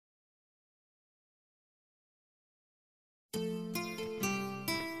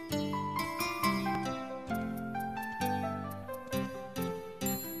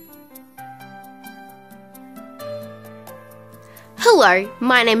Hello,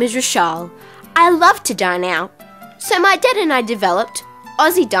 my name is Rochelle. I love to dine out. So my dad and I developed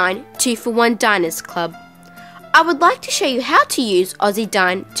OzeDine 2-for-1 Diners Club. I would like to show you how to use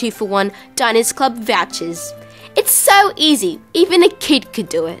OzeDine 2-for-1 Diners Club vouchers. It's so easy, even a kid could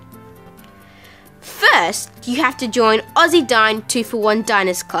do it. First, you have to join OzeDine 2-for-1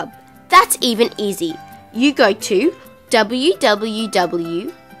 Diners Club. That's even easy. You go to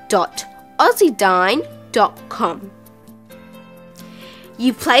www.ozedine.com.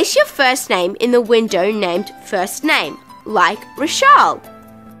 You place your first name in the window named First Name, like Rochelle.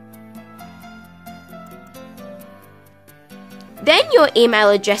 Then your email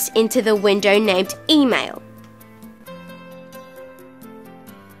address into the window named Email.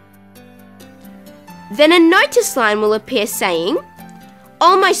 Then a notice line will appear saying,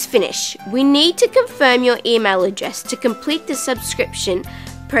 "Almost finished. We need to confirm your email address to complete the subscription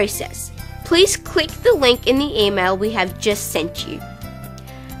process. Please click the link in the email we have just sent you."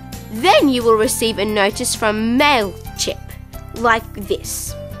 Then you will receive a notice from MailChimp, like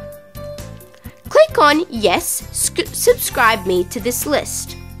this. Click on Yes, subscribe me to this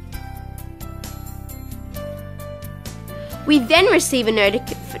list. We then receive a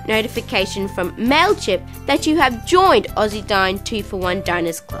notification from MailChimp that you have joined OzeDine 2-for-1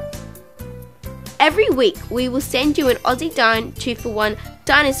 Diners Club. Every week we will send you an OzeDine 2-for-1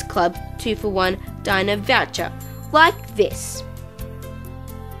 Diners Club 2-for-1 diner voucher, like this.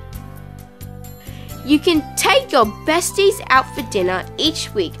 You can take your besties out for dinner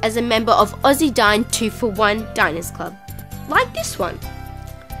each week as a member of OzeDine 2-for-1 Diners Club, like this one.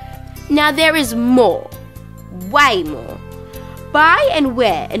 Now there is more, way more. Buy and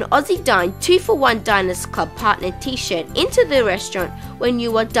wear an OzeDine 2-for-1 Diners Club partner t-shirt into the restaurant when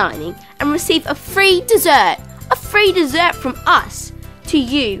you are dining and receive a free dessert from us to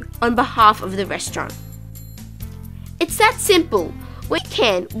you on behalf of the restaurant. It's that simple.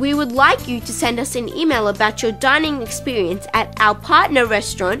 We would like you to send us an email about your dining experience at our partner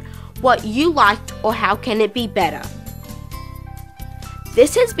restaurant, what you liked or how can it be better.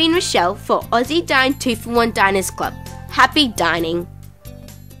 This has been Rochelle for OzeDine 2-for-1 Diners Club. Happy dining!